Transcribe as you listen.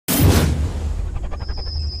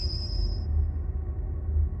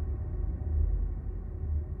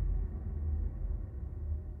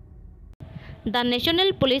The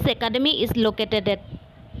National Police Academy is located at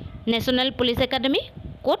National Police Academy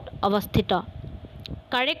ক'ত অৱস্থিত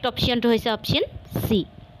Correct option to hoise option C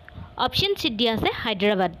Option C দিয়া আছে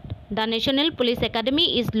Hyderabad The National Police Academy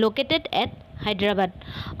is located at Hyderabad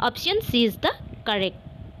Option C is the correct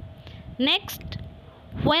Next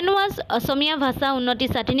When was Assamia Bhasha Unnoti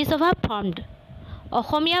Sathini Sabha formed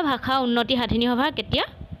Assamia Bhasha Unnoti Sathini Sabha কেতিয়া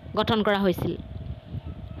গঠন কৰা হৈছিল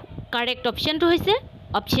Correct option to hoise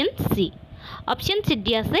option C Option C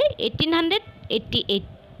দিয়া আছে 1888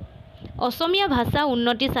 Assamia Bhasha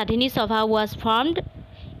Unnoti Sathini Sabha was formed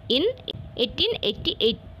in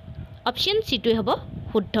 1888 Option C to hobo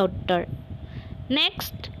শুদ্ধ উত্তৰ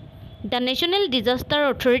Next The National Disaster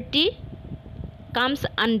Authority comes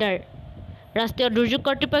under ৰাষ্ট্ৰীয় দুৰ্যোগ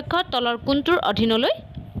কৰ্তৃপক্ষ তলৰ কোনটোৰ অধীনলৈ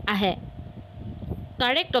আহে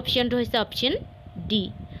Correct option to hoise option D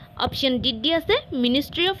Option D দি আছে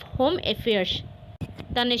Ministry of Home Affairs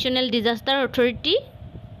The National Disaster Authority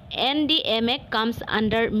NDMA comes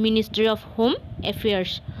under Ministry of Home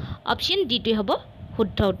Affairs Option D to hobo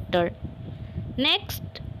শুদ্ধ উত্তৰ Next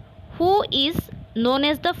Who is known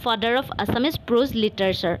as the father of Assamese prose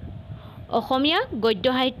literature অসমীয়া গদ্য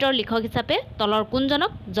সাহিত্যৰ লিখক হিচাপে তলৰ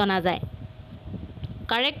কোনজনক জনা যায়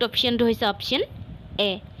Correct option to hoise option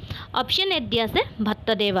A Option A দিয়া আছে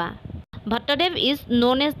Bhattadewa Bhattadev is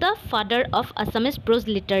known as the father of Assamese prose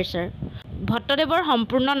literature Bhattadevar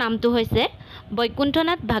সম্পূৰ্ণ নামটো হৈছে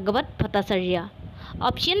বৈকুণ্ঠনাথ ভাগৱত ভট্টাচাৰ্য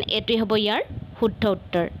Option A টো হ'ব ইয়াৰ শুদ্ধ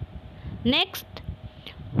উত্তৰ Next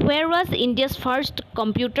Where was India's first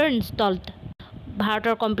computer installed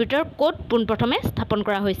ভাৰতৰ কম্পিউটাৰ ক'ত পোনপ্ৰথমে স্থাপন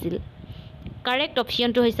কৰা হৈছিল Correct option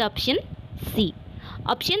to hoise option C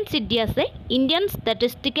Option C দিয়া আছে Indian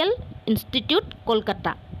Statistical Institute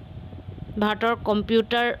Kolkata ভাৰতৰ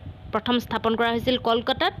কম্পিউটাৰ প্ৰথম স্থাপন কৰা হৈছিল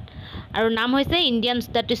কলকাতাত আৰু নাম হৈছে Indian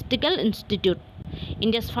Statistical Institute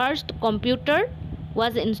India's first computer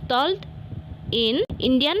was installed in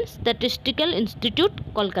Indian Statistical Institute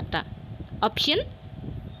Kolkata Option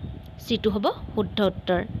C to hobo শুদ্ধ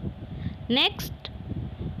উত্তৰ Next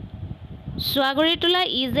Swagoritula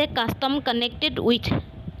is a custom connected with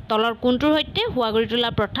তলৰ কোনটোৰ হৈতে হুৱাগৰিতোলা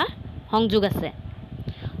প্ৰথা সংযোগ আছে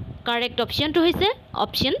Correct option to hoise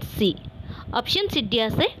option C Option C দিয়া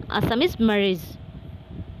আছে Assamese marriage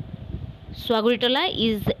Swagoritula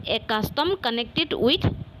is a custom connected with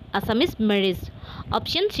Assamese marriage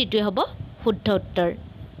Option C to hobo শুদ্ধ উত্তৰ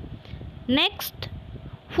Next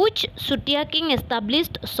Which Sutia king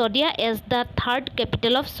established Sodia as the third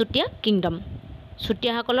capital of Sutia kingdom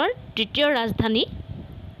Sutia সকলৰ তৃতীয় ৰাজধানী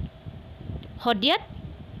হদিয়াত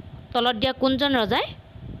তলত দিয়া কোনজন ৰজাই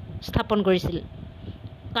স্থাপন কৰিছিল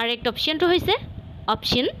Correct option to হৈছে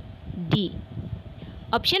option D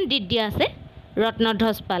Option D দিয়া আছে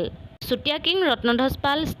Ratnadhojpal Sutia king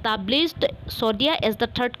Ratnadhojpal established Sodia as the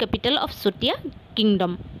third capital of Sutia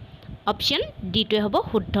kingdom Option D to হ'ব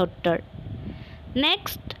শুদ্ধ উত্তৰ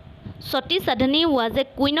Next Sati Sadhani was a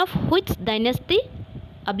queen of which dynasty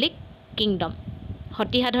kingdom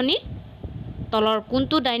Sati Sadhani তলৰ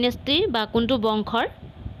কোনটো dynasty বা কোনটো বংশৰ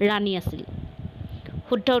ৰাণী আছিল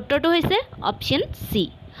শুদ্ধ উত্তৰটো হৈছে অপচন সি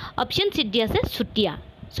অপচন সি দি আছে সুতিয়া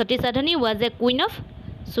Sati Sadhani was a queen of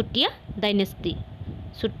Sutia dynasty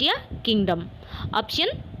Sutia kingdom option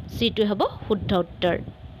C to হ'ব শুদ্ধ উত্তৰ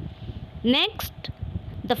Next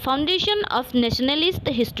The foundation of nationalist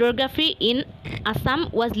historiography in Assam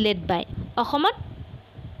was laid by অসমত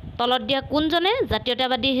তলত দিয়া কোনজনে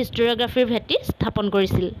জাতীয়তাবাদী হিষ্টৰিওগ্ৰাফিৰ ভেটি স্থাপন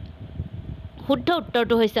কৰিছিল শুদ্ধ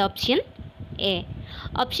উত্তৰটো হৈছে অপচন এ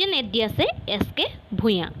অপচন এ দি আছে SK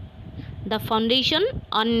Bhuyan The foundation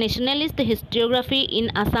on nationalist historiography in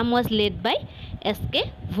Assam was laid by SK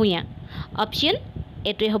Bhuyan option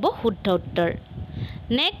এটোৱে হ'ব শুদ্ধ উত্তৰ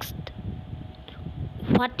Next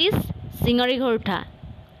What is Singori Ghortha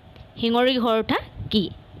Hingori Ghortha কি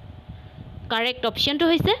Correct option to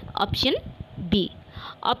হৈছে option B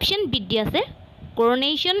Option B দি আছে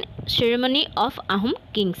Coronation ceremony of Ahom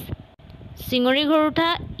kings Singori Ghortha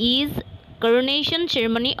is coronation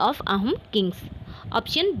ceremony of Ahom kings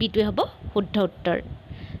Option B to হ'ব শুদ্ধ উত্তৰ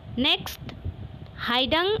Next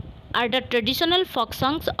Haidang are the traditional folk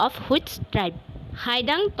songs of which tribe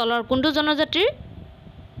Haidang তলৰ কোনটো জনজাতিৰ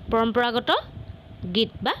পৰম্পৰাগত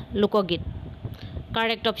গীত বা লোকগীত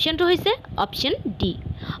Correct option to হৈছে option D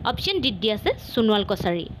Option D দি আছে Sunwal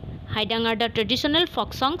Kosari Haidang are the traditional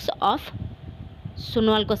folk songs of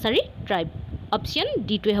Sunwal Kosari tribe Option D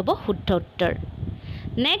to হ'ব শুদ্ধ উত্তৰ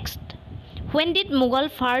Next When did Mughal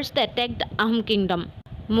first attacked Ahom kingdom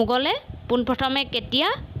Mughale পোনপ্ৰথমে কেতিয়া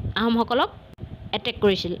আহোম সকলক attack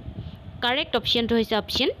কৰিছিল Correct option to হৈছে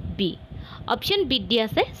option B Option B দি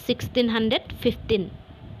আছে 1615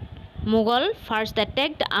 Mughal first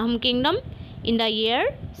attacked Ahom kingdom in the year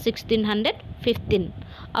 1615.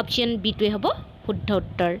 Option B টোৱে হ'ব শুদ্ধ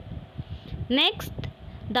উত্তৰ। Next,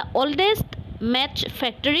 the oldest match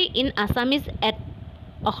factory in Assam is at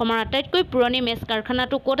অসমৰ আটাইতকৈ পুৰণি মেচ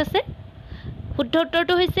কাৰখানাটো ক'ত আছে? শুদ্ধ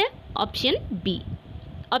উত্তৰটো হৈছে অপশ্যন বি।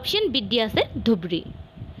 অপশ্যন বি দিয়া আছে Dhubri.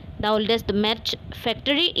 The oldest match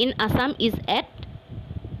factory in Assam is at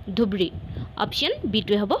Dhubri. Option B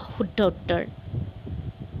টোৱে হ'ব শুদ্ধ উত্তৰ।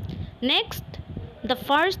 Next, the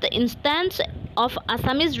first instance of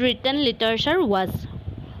Assamese written literature was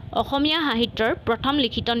অসমীয়া সাহিত্যৰ প্ৰথম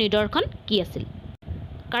লিখিত নিদৰ্শন কি আছিল?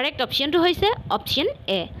 কাৰেক্ট অপশ্যনটো হৈছে অপশ্যন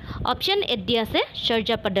এ। অপশ্যন এ দিয়া আছে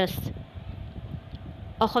চৰ্যাপদছ।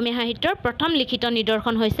 অসমীয়া সাহিত্যৰ প্ৰথম লিখিত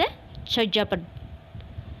নিদৰ্শন হৈছে Charyapada.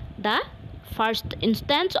 The first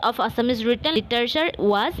instance of Assamese written literature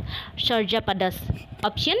was চৰ্যাপদছ।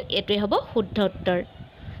 Option এটোৱে হ'ব শুদ্ধ উত্তৰ।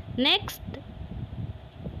 Next,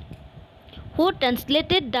 who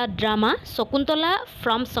translated the drama Shakuntala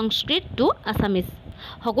from Sanskrit to Assamese?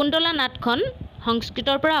 Shakuntala নাটখন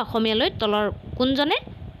সংস্কৃতৰ পৰা অসমীয়ালৈ তলৰ কোনজনে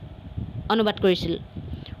অনুবাদ কৰিছিল?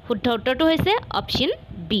 শুদ্ধ উত্তৰটো হৈছে অপশ্যন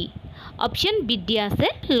বি। অপশ্যন বি দিয়া আছে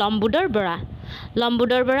Lambodar Bora.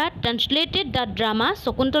 Lambodar Bora translated the drama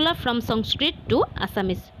Shakuntala from Sanskrit two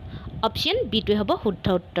Assamese. Option B টোৱে হ'ব শুদ্ধ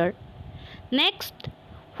উত্তৰ। Next,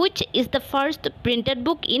 which is the first printed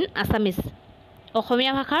book in Assamese?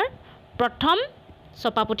 অসমীয়া ভাষাৰ প্ৰথম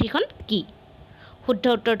ছপাপুথিখন কি? শুদ্ধ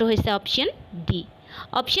উত্তৰটো হৈছে অপশ্যন ডি।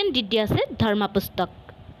 অপশ্যন ডি দিয়া আছে ধৰ্মপুস্তক।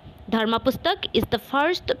 ধৰ্মপুস্তক is the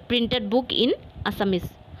first printed book in Assamese.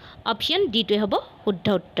 Option D টোৱে হ'ব শুদ্ধ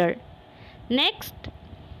উত্তৰ। Next,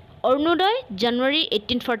 Orunodoi January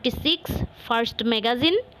 1846 first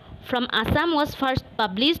magazine from Assam was first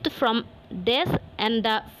published from দেশ and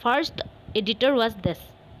the first editor was দেশ।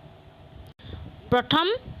 প্ৰথম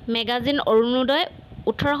মেগাজিন অৰুণোদয়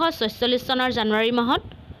 1846 চনৰ জানুৱাৰী মাহত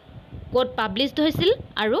ক'ত পাব্লিছড হৈছিল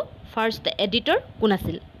আৰু ফাৰ্ষ্ট এডিটৰ কোন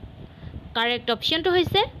আছিল? কাৰেক্ট অপশ্যনটো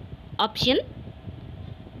হৈছে অপশ্যন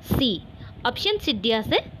চি। অপশ্যন চি দিয়া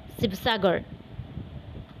আছে শিৱসাগৰ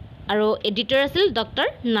আৰু এডিটৰ আছিল doctor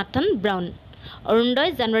Nathan brown.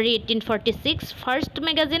 Orunodoi January 1846 first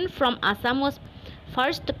magazine from Assam was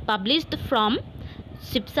first published from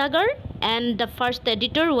Sivasagar and the first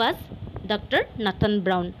editor was doctor Nathan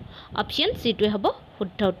brown. Option চিটোৱে হ'ব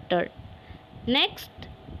শুদ্ধ উত্তৰ। Next,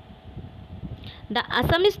 the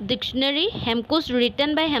Assamese ডিকশ্যনেৰী Hemkosh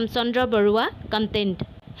written by Hemchandra Barua content.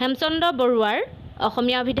 Hemchandra বৰুৱাৰ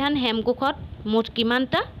অসমীয়া অভিধান হেমকোষত মুঠ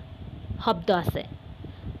কিমানটা শব্দ আছে?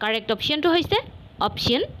 কাৰেক্ট অপশ্যনটো হৈছে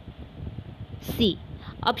অপশ্যন চি।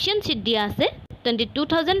 অপশ্যন চিত দিয়া আছে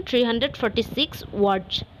 22,346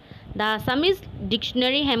 words. The Assamese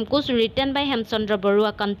ডিকশ্যনেৰী Hemkosh written by Hemchandra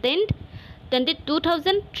Barua content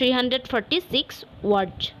 22,346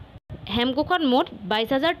 words. হেমকোষত মুঠ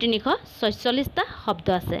 22,346টা শব্দ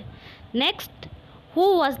আছে। Next, who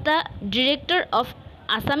was the director of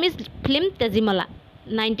Assamese film Tejimola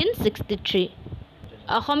 1963?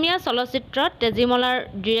 অসমীয়া চলচ্চিত্ৰ তেজীমলাৰ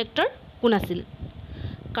ডিৰেক্টৰ কোন আছিল?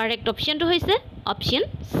 কাৰেক্ট অপশ্যনটো হৈছে অপশ্যন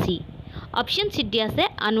চি। অপশ্যন চিত দিয়া আছে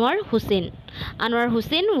Anowar Hussain. Anowar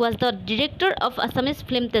Hussain was the director of Assamese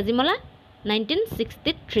film Tejimola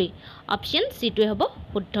 1963। Option চিটোৱে হ'ব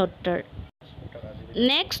শুদ্ধ উত্তৰ।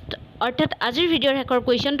 নেক্সট, অৰ্থাৎ আজিৰ ভিডিঅ'ৰ শেষৰ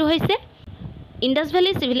কুৱেশ্যনটো হৈছে Indus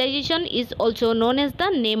valley civilisation is also' known as the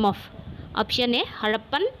name of. Option A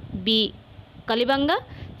Harappan, B কালিবাংগা,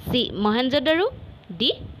 C Mohenjodaro, D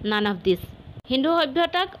none of this. Hindu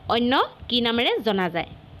সভ্যতাক অন্য কি নামেৰে জনা যায়?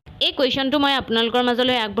 এই কুৱেশ্যনটো মই আপোনালোকৰ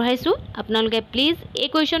মাজলৈ আগবঢ়াইছোঁ। আপোনালোকে প্লিজ এই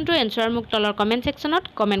কুৱেশ্যনটোৰ এনচাৰ মোক তলৰ কমেণ্ট ছেকশ্যনত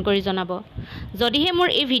কমেণ্ট কৰি জনাব। যদিহে মোৰ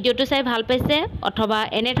এই ভিডিঅ'টো চাই ভাল পাইছে অথবা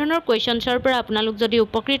এনেধৰণৰ কুৱেশ্যনছৰ পৰা আপোনালোক যদি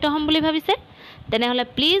উপকৃত হ'ম বুলি ভাবিছে তেনেহ'লে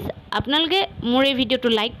প্লিজ আপোনালোকে মোৰ এই ভিডিঅ'টো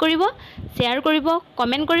লাইক কৰিব, শ্বেয়াৰ কৰিব,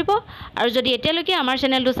 কমেণ্ট কৰিব আৰু যদি এতিয়ালৈকে আমাৰ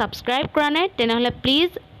চেনেলটো ছাবস্ক্ৰাইব কৰা নাই তেনেহ'লে প্লিজ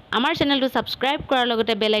আমাৰ চেনেলটো ছাবস্ক্ৰাইব কৰাৰ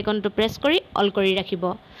লগতে বেল আইকনটো প্ৰেছ কৰি অল কৰি ৰাখিব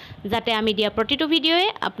যাতে আমি দিয়া প্ৰতিটো ভিডিঅ'য়ে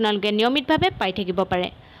আপোনালোকে নিয়মিতভাৱে পাই থাকিব পাৰে।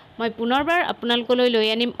 মই পুনৰবাৰ আপোনালোকলৈ লৈ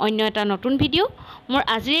আনিম অন্য এটা নতুন ভিডিঅ'। মোৰ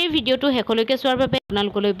আজিৰ এই ভিডিঅ'টো শেষলৈকে চোৱাৰ বাবে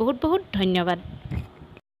আপোনালোকলৈ বহুত বহুত ধন্যবাদ।